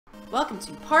Welcome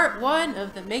to part 1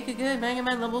 of the Make a Good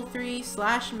MaGMML3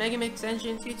 / Megamix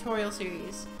Engine tutorial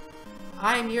series.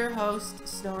 I'm your host,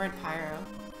 SnoruntPyro.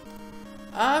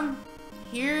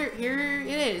 Here it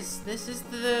is. This is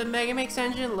the Megamix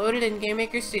Engine loaded in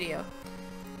GameMaker Studio.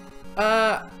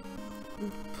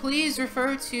 Please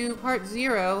refer to part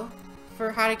 0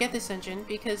 for how to get this engine,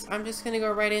 because I'm just gonna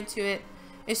go right into it,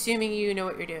 assuming you know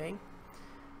what you're doing.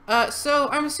 So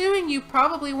I'm assuming you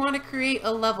probably want to create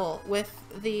a level with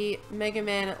the Mega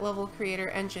Man level creator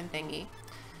engine thingy.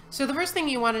 So the first thing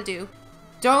you want to do,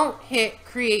 don't hit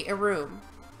create a room.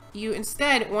 You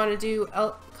instead want to do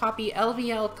copy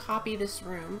LVL, copy this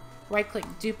room, right click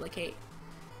duplicate.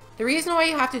 The reason why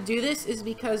you have to do this is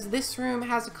because this room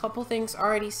has a couple things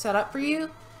already set up for you,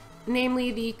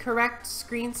 namely the correct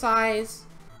screen size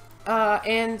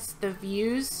and the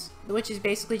views, which is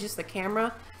basically just the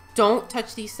camera. Don't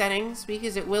touch these settings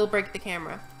because it will break the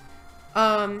camera.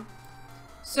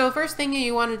 So first thing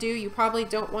you want to do, you probably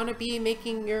don't want to be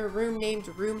making your room named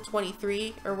room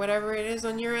 23 or whatever it is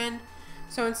on your end.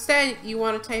 So instead you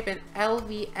want to type in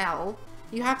LVL.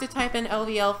 You have to type in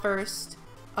LVL first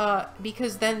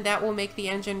because then that will make the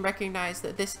engine recognize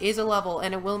that this is a level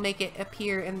and it will make it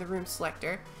appear in the room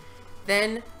selector.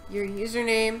 Then your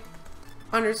username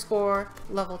 _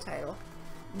 level title.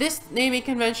 This naming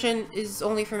convention is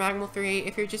only for MaGMML3.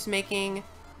 If you're just making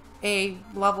a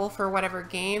level for whatever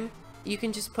game, you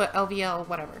can just put LVL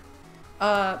whatever.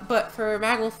 But for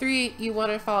MaGMML3, you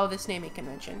want to follow this naming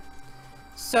convention.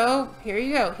 So here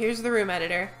you go. Here's the room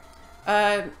editor.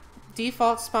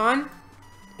 Default spawn,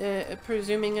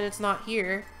 presuming that it's not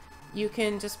here, you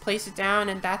can just place it down,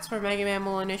 and that's where Mega Man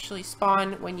will initially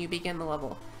spawn when you begin the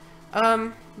level.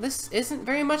 This isn't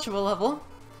very much of a level,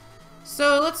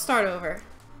 so let's start over.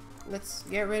 Let's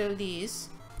get rid of these,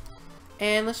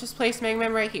 and let's just place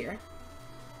MaGMM right here.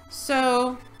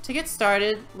 So to get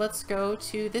started, let's go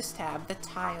to this tab, the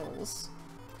tiles.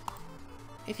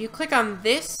 If you click on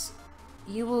this,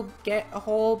 you will get a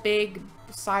whole big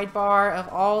sidebar of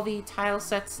all the tile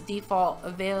sets default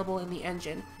available in the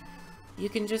engine. You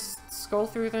can just scroll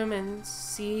through them and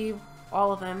see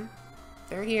all of them.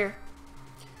 They're here.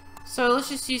 So let's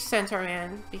just use Centaur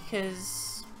Man,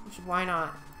 because why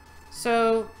not?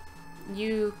 So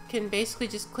you can basically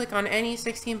just click on any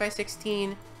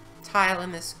 16x16 tile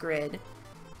in this grid.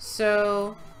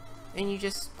 So, and you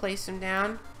just place them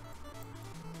down.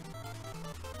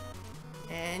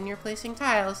 And you're placing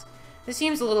tiles. This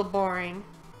seems a little boring.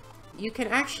 You can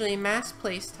actually mass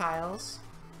place tiles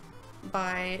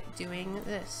by doing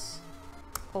this.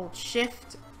 Hold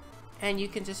shift and you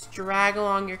can just drag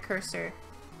along your cursor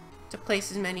to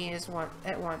place as many as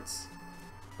at once.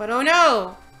 But oh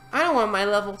no! I don't want my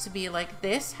level to be like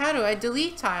this. How do I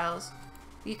delete tiles?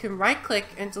 You can right click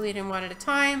and delete them one at a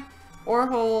time, or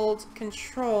hold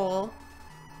control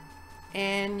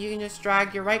and you can just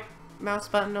drag your right mouse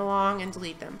button along and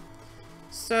delete them.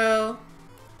 So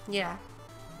yeah.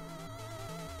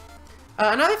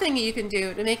 Another thing that you can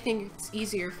do to make things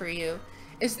easier for you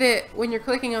is that when you're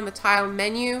clicking on the tile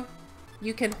menu,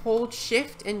 you can hold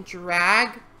shift and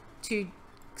drag to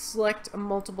select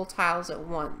multiple tiles at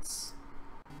once.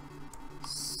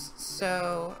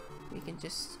 So we can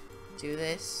just do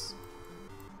this.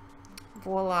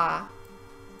 Voila.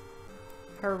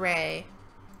 Hooray.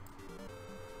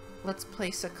 Let's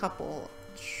place a couple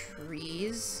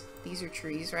trees. These are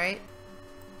trees, right?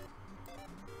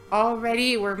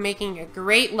 Already we're making a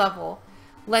great level.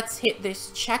 Let's hit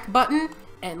this check button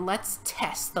and let's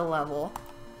test the level.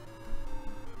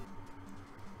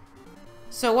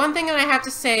 So one thing that I have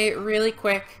to say really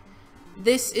quick,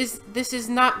 this is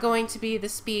not going to be the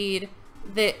speed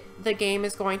that the game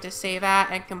is going to save at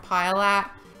and compile at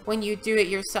when you do it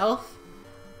yourself.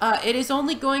 It is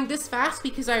only going this fast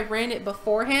because I ran it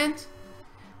beforehand.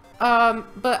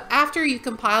 But after you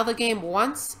compile the game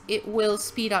once, it will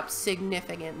speed up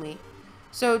significantly.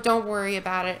 So don't worry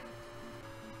about it.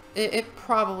 It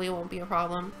probably won't be a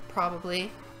problem.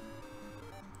 Probably.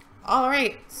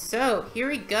 Alright, so here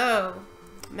we go.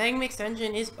 Megamix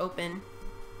Engine is open.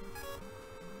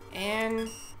 And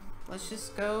let's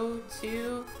just go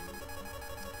to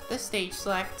the stage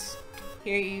select.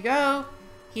 Here you go.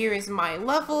 Here is my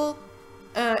level.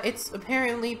 It's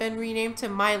apparently been renamed to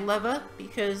My Leva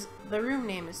because the room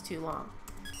name is too long.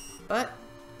 But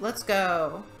let's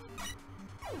go.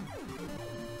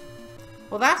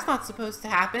 Well, that's not supposed to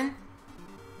happen.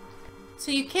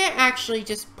 So you can't actually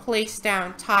just place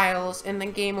down tiles and the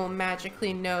game will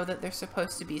magically know that they're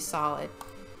supposed to be solid.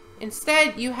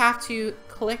 Instead, you have to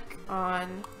click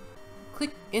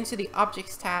into the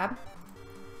Objects tab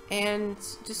and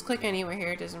just click anywhere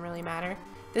here, it doesn't really matter.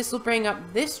 This will bring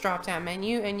up this drop-down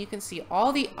menu, and you can see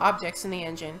all the objects in the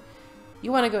engine.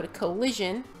 You want to go to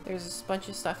collision. There's a bunch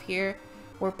of stuff here.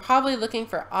 We're probably looking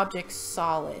for object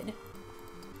solid.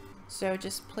 So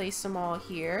just place them all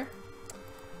here.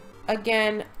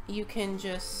 Again, you can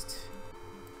just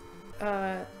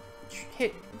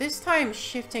hit, this time,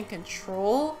 shift and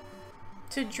control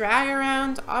to drag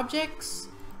around objects.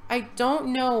 I don't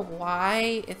know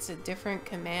why it's a different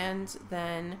command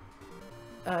than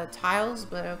tiles,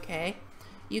 but okay.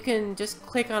 You can just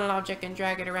click on an object and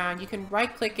drag it around. You can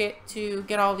right click it to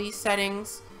get all these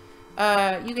settings.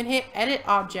 You can hit edit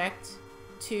object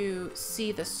to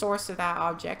see the source of that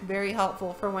object. Very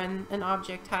helpful for when an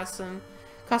object has some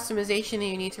customization that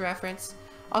you need to reference.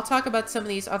 I'll talk about some of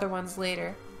these other ones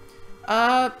later.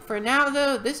 For now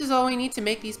though, this is all we need to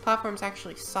make these platforms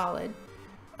actually solid.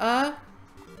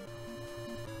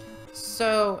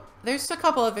 So there's a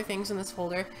couple other things in this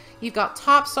folder. You've got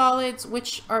top solids,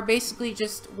 which are basically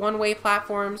just one-way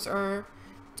platforms, or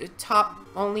top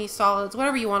only solids,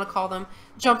 whatever you want to call them,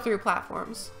 jump through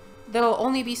platforms. They'll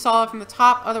only be solid from the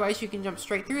top, otherwise you can jump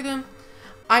straight through them.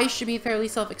 Ice should be fairly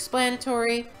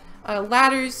self-explanatory.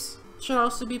 Ladders should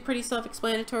also be pretty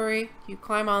self-explanatory. You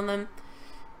climb on them.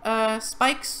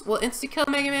 Spikes will insta-kill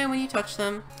Mega Man when you touch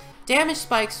them. Damage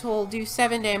spikes will do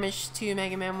 7 damage to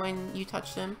Mega Man when you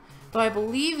touch them, though I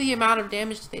believe the amount of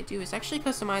damage they do is actually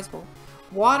customizable.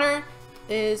 Water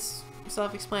is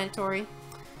self-explanatory.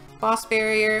 Boss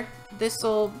barrier, this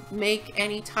will make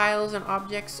any tiles and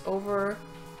objects over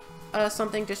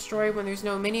something destroyed when there's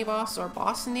no mini-boss or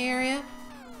boss in the area.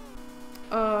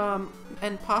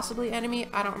 And possibly enemy,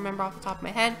 I don't remember off the top of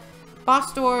my head.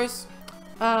 Boss doors,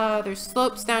 there's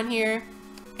slopes down here,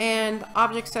 and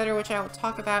object setter, which I will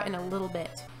talk about in a little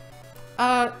bit.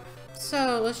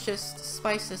 So let's just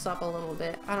spice this up a little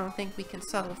bit. I don't think we can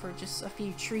settle for just a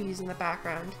few trees in the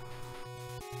background.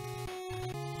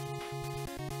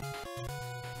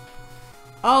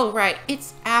 Alright,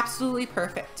 it's absolutely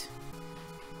perfect.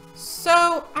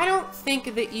 So, I don't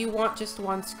think that you want just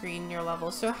one screen in your level.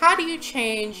 So how do you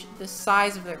change the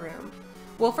size of the room?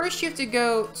 Well, first you have to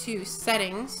go to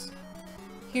settings,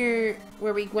 here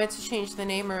where we went to change the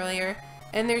name earlier,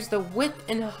 and there's the width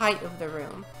and height of the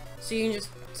room. So you can just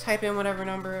type in whatever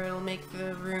number, it'll make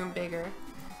the room bigger.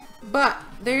 But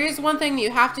there is one thing that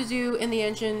you have to do in the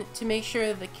engine to make sure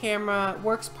that the camera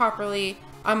works properly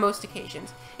on most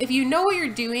occasions. If you know what you're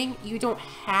doing, you don't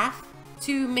have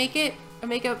to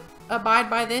abide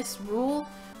by this rule,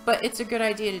 but it's a good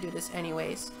idea to do this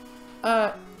anyways.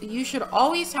 You should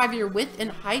always have your width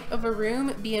and height of a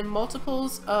room be in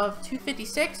multiples of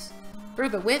 256 for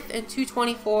the width and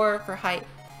 224 for height.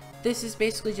 This is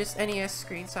basically just NES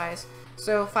screen size.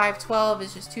 So 512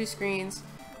 is just 2 screens.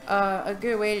 A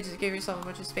good way to just give yourself a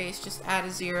bunch of space, just add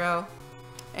a 0,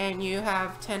 and you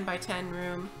have 10 by 10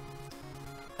 room.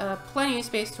 Plenty of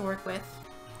space to work with.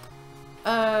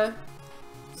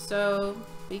 So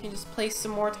we can just place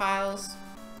some more tiles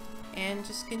and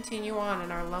just continue on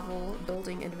in our level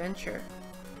building adventure.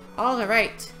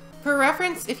 Alright, for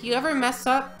reference, if you ever mess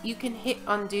up, you can hit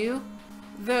undo,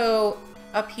 though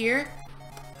up here,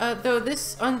 though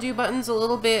this undo button's a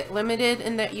little bit limited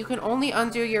in that you can only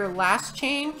undo your last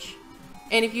change,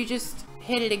 and if you just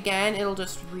hit it again, it'll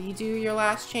just redo your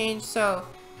last change, so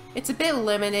it's a bit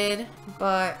limited,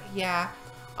 but yeah.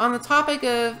 On the topic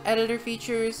of editor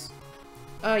features,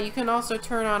 you can also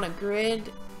turn on a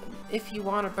grid if you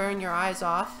want to burn your eyes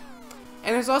off.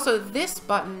 And there's also this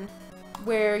button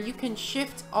where you can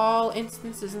shift all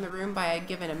instances in the room by a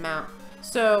given amount.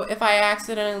 So if I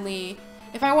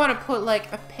want to put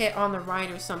like a pit on the right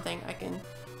or something, I can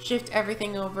shift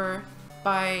everything over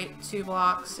by 2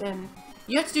 blocks, and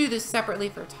you have to do this separately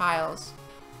for tiles.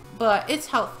 But it's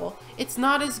helpful. It's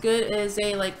not as good as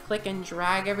a click and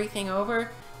drag everything over,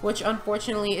 which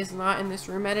unfortunately is not in this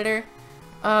room editor.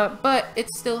 But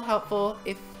it's still helpful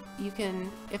if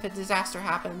a disaster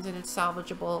happens and it's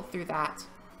salvageable through that.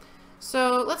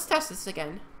 So let's test this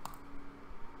again.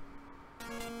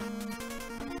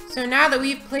 So now that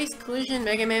we've placed collision,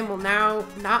 Mega Man will now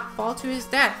not fall to his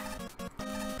death.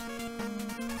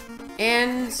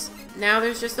 And now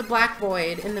there's just a black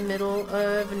void in the middle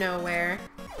of nowhere.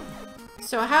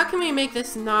 So how can we make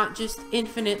this not just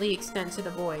infinitely extend to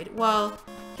the void? Well,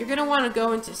 you're going to want to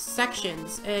go into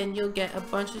sections and you'll get a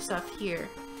bunch of stuff here.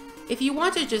 If you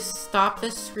want to just stop the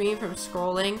screen from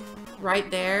scrolling right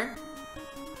there,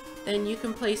 then you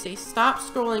can place a stop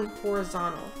scrolling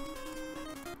horizontal.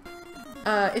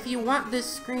 If you want this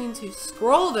screen to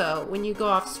scroll though, when you go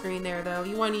off screen there though,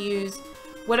 you want to use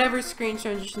whatever screen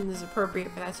transition is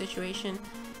appropriate for that situation.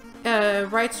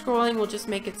 Right scrolling will just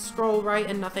make it scroll right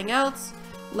and nothing else.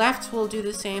 Left will do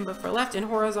the same, but for left and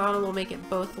horizontal, we'll make it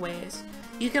both ways.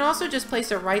 You can also just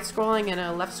place a right scrolling and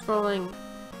a left scrolling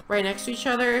right next to each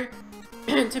other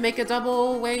to make a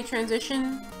double way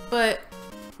transition, but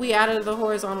we added the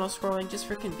horizontal scrolling just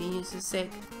for convenience's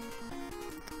sake.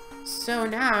 So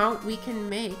now we can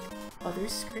make other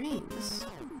screens.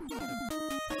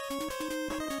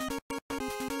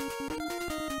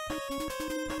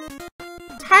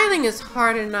 Tiling is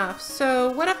hard enough,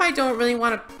 so what if I don't really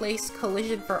want to place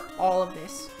collision for all of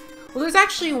this? Well, there's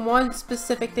actually one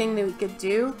specific thing that we could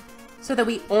do so that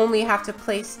we only have to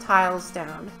place tiles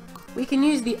down. We can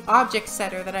use the object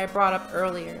setter that I brought up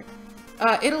earlier.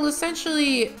 It'll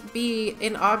essentially be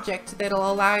an object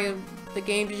that'll allow the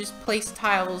game to just place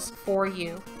tiles for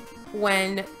you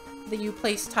when you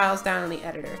place tiles down in the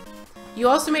editor. You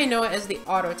also may know it as the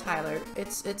auto tiler.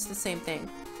 It's the same thing.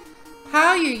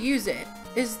 How you use it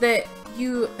is that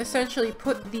you essentially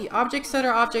put the object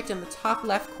setter object in the top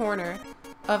left corner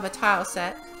of a tile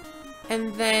set,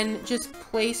 and then just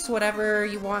place whatever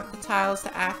you want the tiles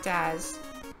to act as,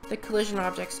 the collision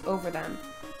objects, over them.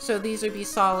 So these would be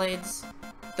solids.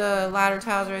 The ladder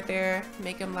tiles right there,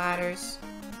 make them ladders.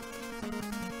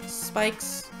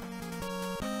 Spikes.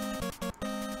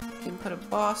 You can put a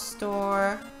boss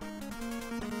door.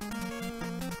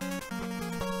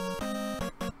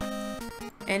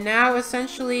 And now,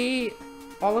 essentially,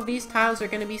 all of these tiles are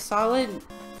going to be solid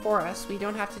for us. We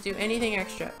don't have to do anything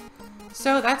extra.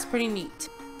 So that's pretty neat.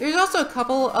 There's also a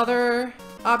couple other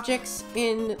objects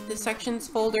in the sections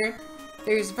folder.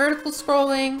 There's vertical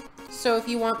scrolling. So if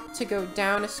you want to go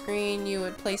down a screen, you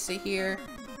would place it here.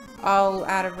 I'll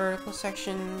add a vertical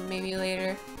section maybe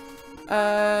later.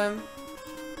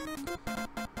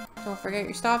 Don't forget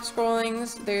your stop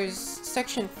scrollings. There's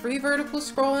section free vertical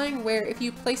scrolling, where if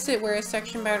you place it where a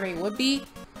section boundary would be,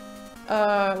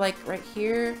 like right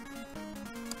here,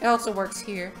 it also works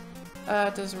here.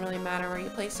 It doesn't really matter where you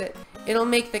place it. It'll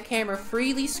make the camera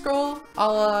freely scroll, a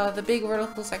la the big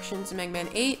vertical sections in Mega Man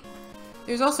 8.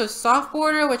 There's also soft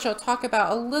border, which I'll talk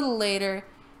about a little later,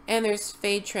 and there's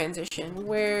fade transition,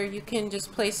 where you can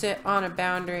just place it on a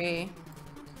boundary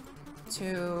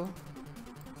to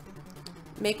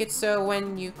make it so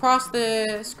when you cross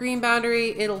the screen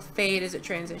boundary, it'll fade as it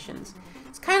transitions.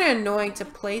 It's kind of annoying to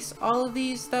place all of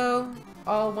these, though,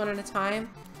 all one at a time.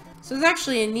 So there's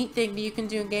actually a neat thing that you can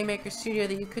do in Game Maker Studio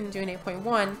that you couldn't do in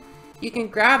 8.1. You can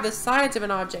grab the sides of an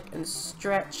object and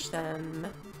stretch them.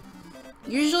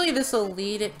 Usually this will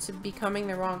lead it to becoming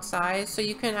the wrong size, so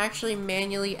you can actually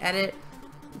manually edit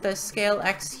the scale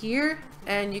X here,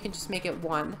 and you can just make it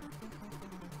 1.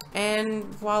 And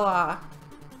voila.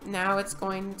 Now it's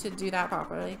going to do that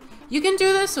properly. You can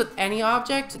do this with any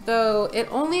object, though it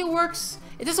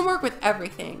doesn't work with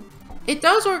everything. It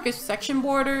does work with section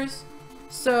borders,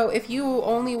 so if you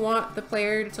only want the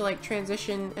player to like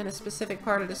transition in a specific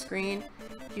part of the screen,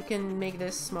 you can make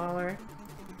this smaller,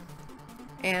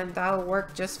 and that'll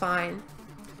work just fine.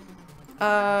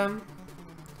 And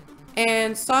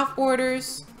soft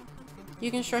borders,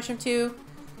 you can stretch them too.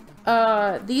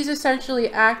 These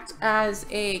essentially act as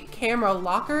a camera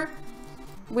locker,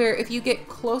 where if you get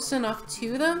close enough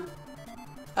to them,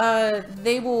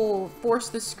 they will force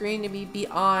the screen to be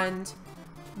beyond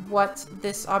what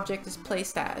this object is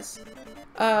placed as.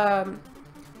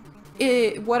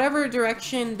 Whatever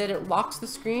direction that it locks the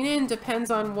screen in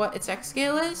depends on what its X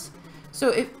scale is.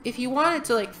 So if you want it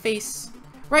to like face,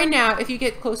 right now, if you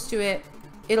get close to it,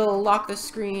 it'll lock the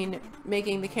screen,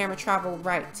 making the camera travel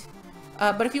right.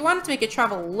 But if you wanted to make it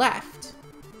travel left,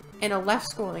 in a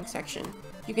left scrolling section,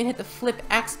 you can hit the flip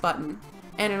X button,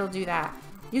 and it'll do that.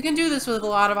 You can do this with a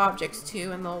lot of objects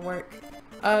too, and they'll work.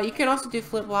 You can also do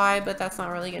flip Y, but that's not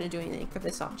really going to do anything for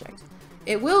this object.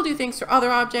 It will do things for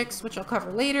other objects, which I'll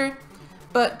cover later,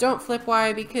 but don't flip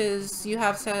Y because you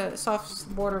have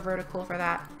soft border vertical for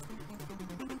that.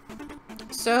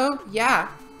 So yeah,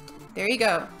 there you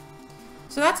go.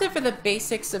 So that's it for the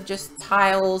basics of just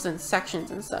tiles and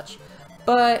sections and such.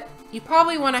 But you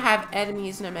probably want to have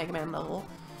enemies in a Mega Man level.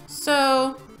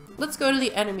 So let's go to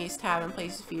the enemies tab and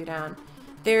place a few down.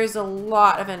 There's a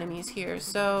lot of enemies here,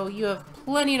 so you have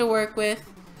plenty to work with.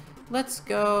 Let's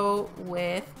go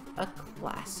with a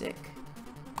classic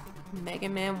Mega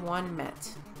Man 1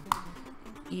 Met.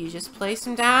 You just place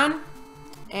them down,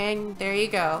 and there you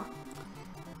go.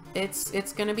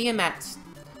 It's gonna be a Met.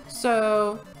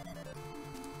 So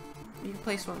you can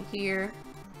place one here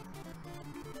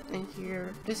and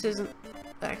here. This isn't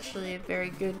actually a very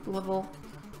good level,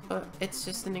 but it's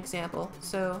just an example,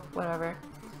 so whatever.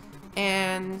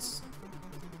 And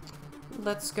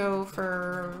let's go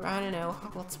for, I don't know,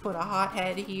 let's put a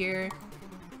hothead here.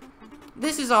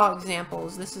 this is all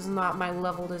examples. This is not my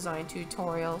level design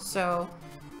tutorial, so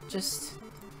just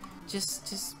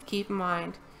keep in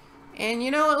mind. And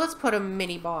you know what? Let's put a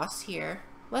mini boss here.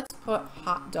 Let's put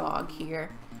hot dog here.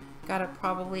 Gotta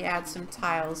probably add some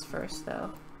tiles first,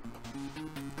 though.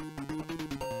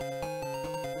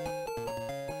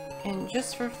 And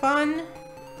just for fun,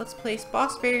 let's place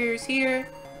boss barriers here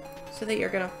so that you're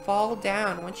gonna fall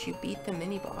down once you beat the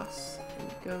mini boss and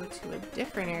go to a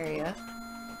different area.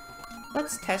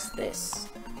 Let's test this.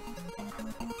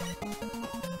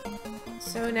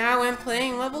 So now when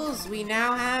playing levels, we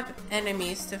now have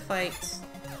enemies to fight.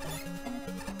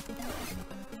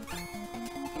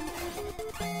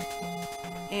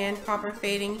 And copper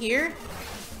fading here.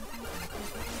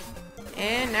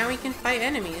 And now we can fight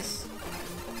enemies.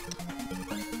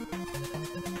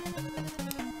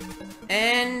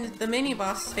 And the mini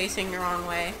boss is facing the wrong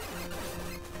way.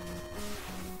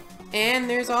 And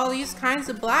there's all these kinds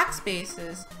of black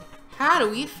spaces. How do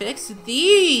we fix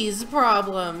these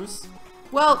problems?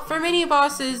 Well, for mini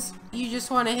bosses, you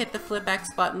just want to hit the flip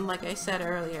X button like I said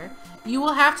earlier. You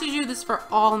will have to do this for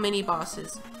all mini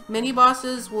bosses. Mini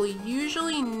bosses will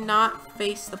usually not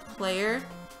face the player.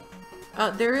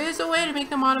 There is a way to make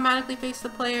them automatically face the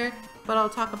player, but I'll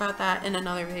talk about that in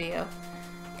another video.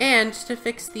 And to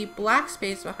fix the black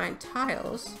space behind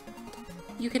tiles,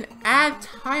 you can add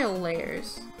tile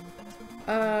layers.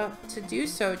 To do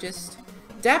so,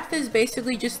 depth is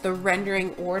basically just the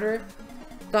rendering order.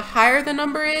 The higher the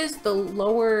number is, the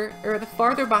lower, or the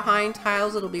farther behind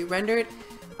tiles it'll be rendered.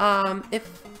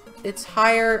 If it's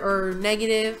higher or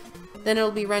negative, then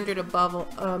it'll be rendered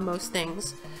above most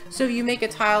things. So if you make a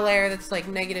tile layer that's like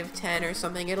 -10 or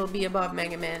something, it'll be above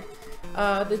Mega Man.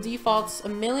 The default's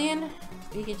 1,000,000.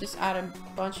 You can just add a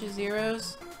bunch of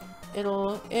zeros.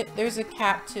 There's a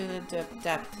cap to the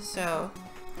depth, so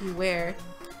beware.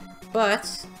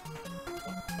 But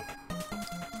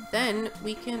then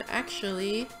we can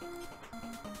actually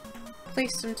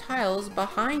place some tiles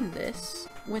behind this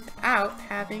without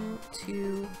having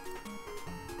to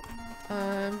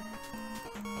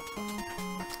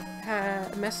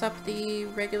mess up the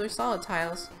regular solid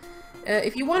tiles.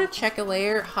 If you want to check a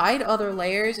layer, hide other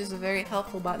layers is a very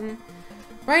helpful button.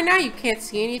 Right now you can't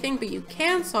see anything, but you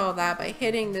can solve that by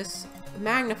hitting this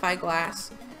magnify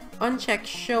glass, uncheck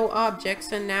show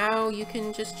objects, and now you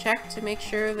can just check to make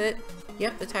sure that,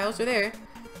 yep, the tiles are there.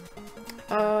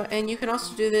 And you can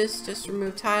also do this, just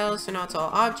remove tiles, so now it's all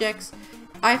objects.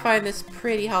 I find this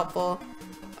pretty helpful,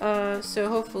 so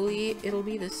hopefully it'll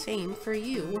be the same for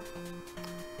you.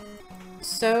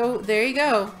 So there you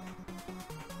go.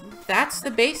 That's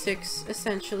the basics,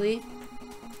 essentially.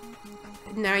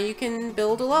 Now you can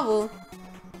build a level.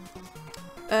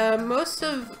 Most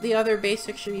of the other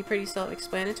basics should be pretty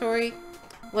self-explanatory.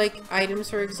 Like items,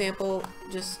 for example,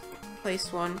 just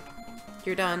place one,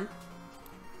 you're done.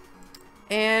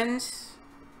 And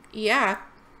yeah,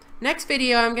 next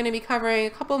video I'm going to be covering a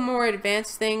couple more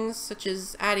advanced things, such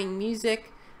as adding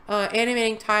music,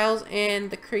 animating tiles, and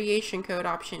the creation code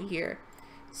option here.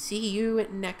 See you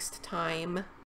next time.